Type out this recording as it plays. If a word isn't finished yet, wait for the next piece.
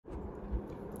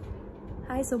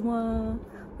Hai semua,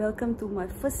 welcome to my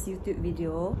first YouTube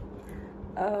video.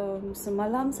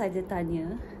 Semalam saya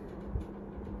tanya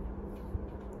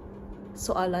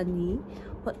soalan ni,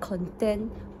 what content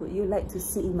would you like to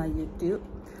see in my YouTube?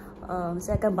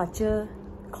 Saya akan baca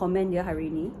komen dia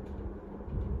hari ni.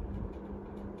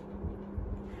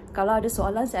 Kalau ada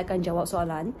soalan, saya akan jawab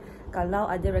soalan.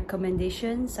 Kalau ada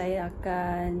recommendation, saya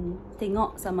akan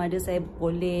tengok sama ada saya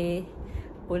boleh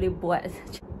buat.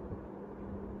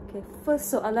 Okay,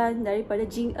 first soalan daripada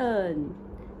Jing En.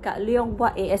 Kak Leong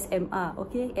buat ASMR.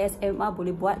 Okay, ASMR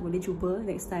boleh buat, boleh cuba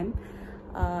next time.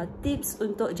 Tips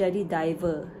untuk jadi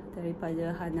diver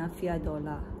daripada Hanafia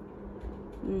Dola.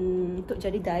 Untuk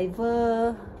jadi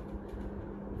diver,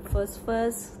 first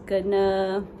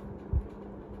kena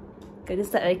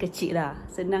start dari kecil lah.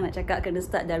 Senang nak cakap, kena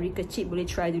start dari kecil. Boleh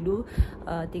try dulu,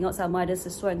 tengok sama ada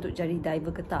sesuai untuk jadi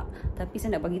diver ke tak. Tapi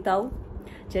saya nak bagi tahu,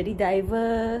 jadi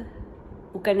diver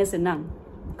bukannya senang.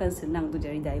 Bukan senang tu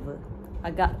jadi diver.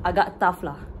 Agak tough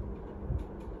lah.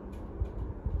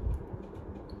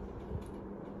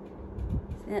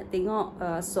 Saya nak tengok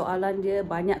soalan dia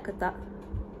banyak ke tak.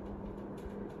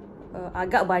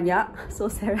 Agak banyak. So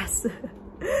saya rasa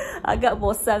agak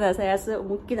bosan lah. Saya rasa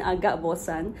mungkin agak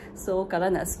bosan. So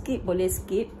kalau nak skip, boleh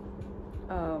skip.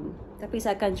 Tapi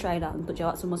saya akan try lah untuk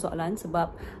jawab semua soalan.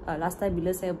 Sebab last time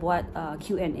bila saya buat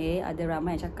Q&A, ada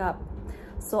ramai yang cakap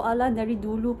soalan dari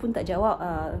dulu pun tak jawab.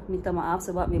 Minta maaf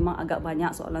sebab memang agak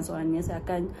banyak soalan-soalannya. Saya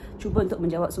akan cuba untuk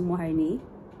menjawab semua hari ni.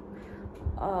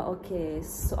 Okay,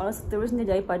 soalan seterusnya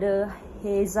daripada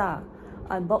Heza.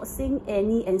 Unboxing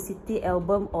any NCT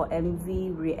album or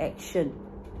MV reaction.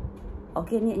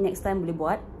 Okay, ni next time boleh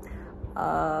buat.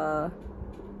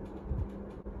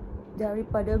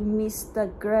 Daripada Mr.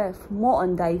 Graf, more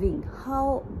on diving.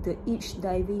 How the each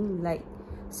diving like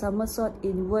somersault,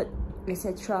 inward,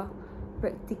 etc.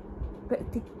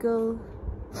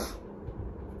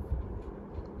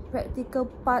 Practical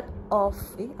part of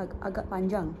agak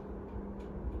panjang.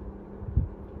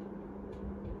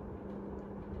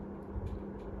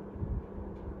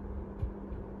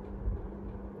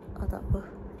 Tak apa,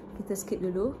 kita skip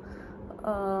dulu.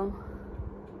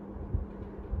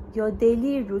 Your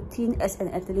daily routine as an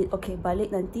athlete. Okay,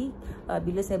 balik nanti.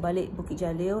 Bila saya balik Bukit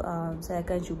Jalil, saya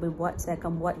akan cuba buat. Saya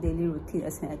akan buat daily routine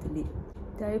as an athlete.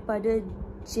 Daripada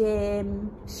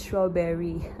Jam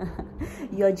Strawberry.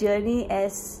 Your journey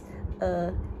as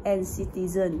an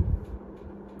citizen.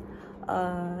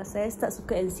 Saya start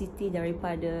suka NCT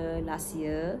daripada last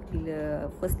year. Bila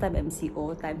first time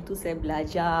MCO. Time tu saya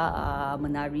belajar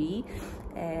menari.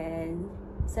 And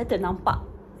saya ternampak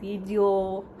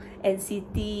video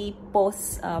NCT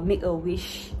post Make a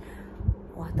Wish.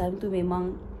 Wah, time tu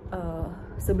memang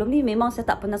sebelum ni memang saya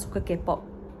tak pernah suka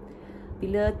K-pop.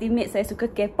 Bila teammate saya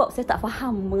suka K-pop, saya tak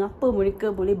faham mengapa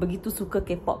mereka boleh begitu suka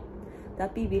K-pop.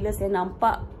 Tapi bila saya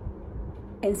nampak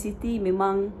NCT,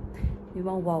 memang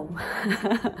wow.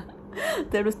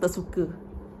 Terus tersuka.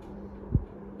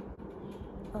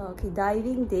 Okay,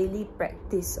 diving daily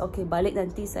practice. Okay, balik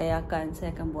nanti saya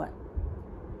akan buat.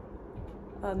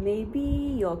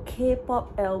 Maybe your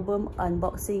K-pop album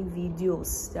unboxing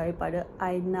videos daripada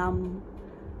Ainam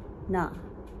Na.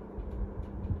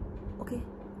 Okay,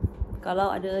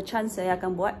 kalau ada chance saya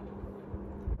akan buat.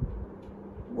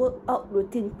 Workout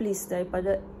routine please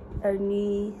daripada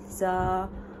Erniza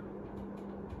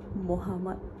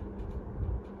Muhammad.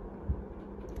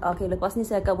 Okay, lepas ni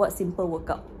saya akan buat simple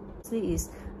workout. This is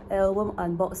album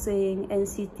unboxing,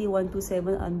 NCT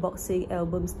 127 unboxing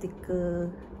album sticker.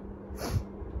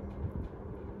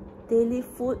 Daily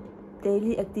food,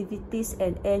 daily activities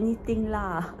and anything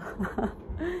lah.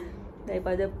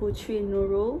 Daripada Putri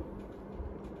Nurul.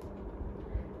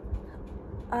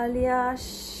 Alia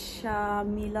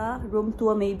Syamila, room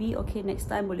tour maybe. Okay, next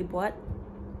time boleh buat.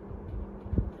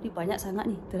 Ni banyak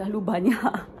sangat ni, terlalu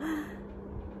banyak.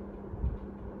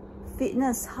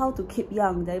 Fitness, how to keep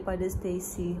young daripada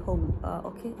Stacy Home.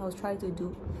 Okay, I'll try to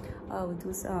do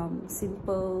some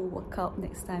simple workout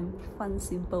next time. Fun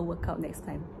simple workout next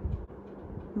time.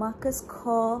 Marcus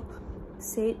Core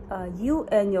said, you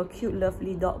and your cute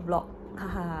lovely dog vlog.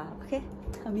 Haha, okay.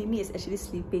 Mimi is actually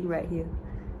sleeping right here.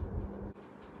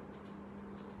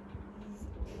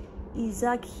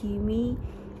 Iza Kimi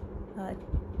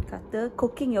kata,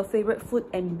 cooking your favorite food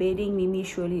and bathing Mimi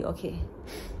surely. Okay.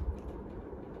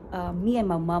 Me and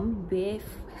my mom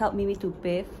helped Mimi to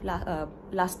bathe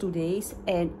last 2 days,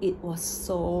 and it was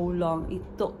so long. It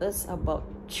took us about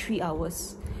 3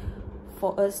 hours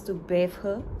for us to bathe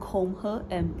her, comb her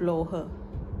and blow her.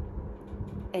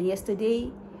 And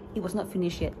yesterday, it was not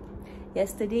finished yet.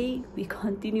 Yesterday, we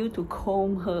continued to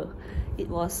comb her. It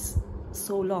was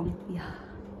so long. Yeah,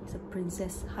 It's a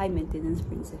princess, high maintenance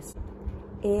princess.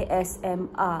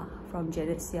 ASMR from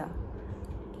Jared Seah.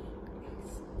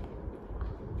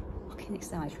 Okay,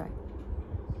 next time I try.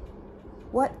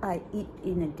 What I eat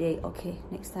in a day. Okay,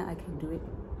 next time I can do it.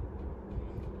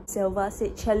 Selva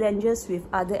said challenges with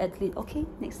other athletes. Okay,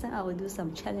 next time I will do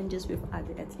some challenges with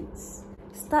other athletes.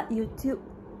 Start your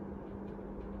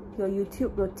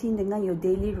YouTube routine dengan your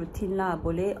daily routine lah.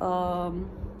 Boleh?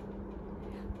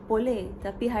 Boleh.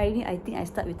 Tapi hari ni I think I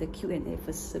start with the Q&A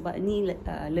first. Sebab ni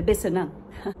lebih senang.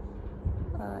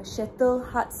 Shuttle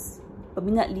Hearts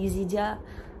peminat Lizija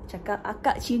cakap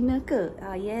akak Cina ke?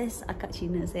 Yes, akak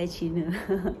Cina. Saya Cina.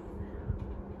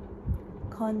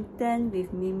 Content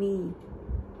with Mimi.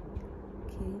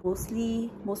 Okay.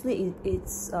 Mostly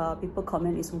it's people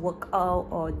comment is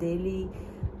workout or daily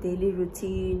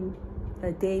routine,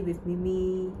 a day with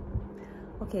Mimi.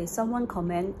 Okay, someone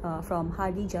comment from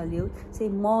Hadi Jalil say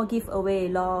more giveaway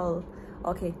lol.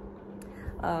 Okay.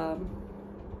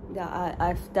 Yeah,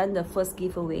 I've done the first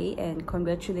giveaway and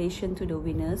congratulations to the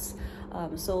winners.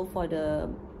 So for the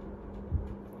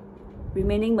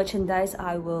remaining merchandise,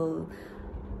 I will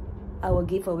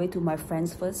give away to my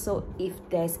friends first. So if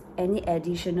there's any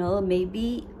additional,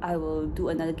 maybe I will do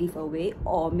another giveaway,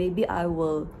 or maybe I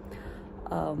will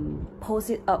post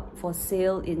it up for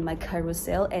sale in my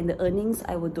carousel, and the earnings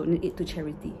I will donate it to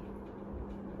charity.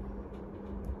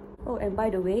 Oh, and by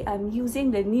the way, I'm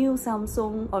using the new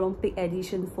Samsung Olympic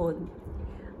Edition phone.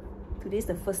 Today's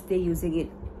the first day using it.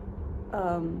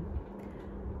 But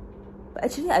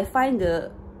actually, I find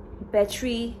the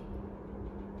battery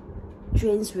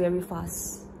drains very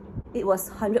fast. It was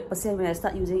 100% when I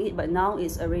start using it, but now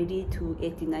it's already to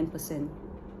 89%.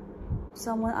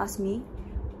 Someone asked me,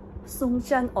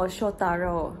 Songchan or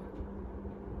Shotaro?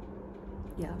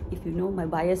 Yeah, if you know, my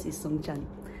bias is Songchan.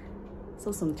 So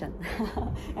Songchan.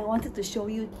 I wanted to show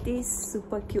you this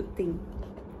super cute thing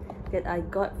that I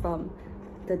got from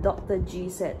the Dr. G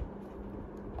set.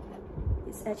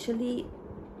 It's actually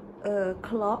a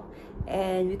clock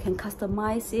and you can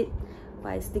customize it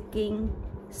by sticking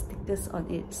stickers on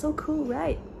it. So cool,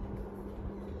 right?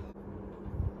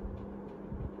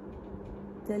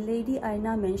 The lady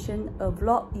Aina mentioned a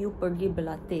vlog you pergi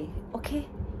berlatih. Okay,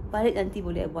 balik nanti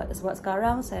boleh buat. Sebab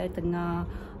sekarang saya tengah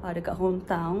dekat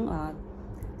hometown.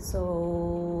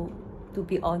 So to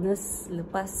be honest,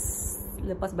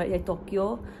 lepas balik dari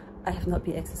Tokyo, I have not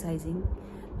been exercising,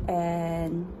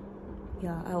 and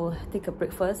yeah, I will take a break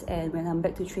first, and when I'm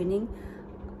back to training,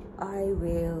 I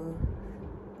will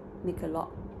make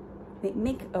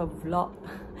a vlog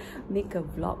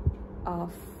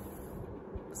of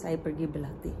saya pergi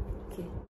berlatih. Okay.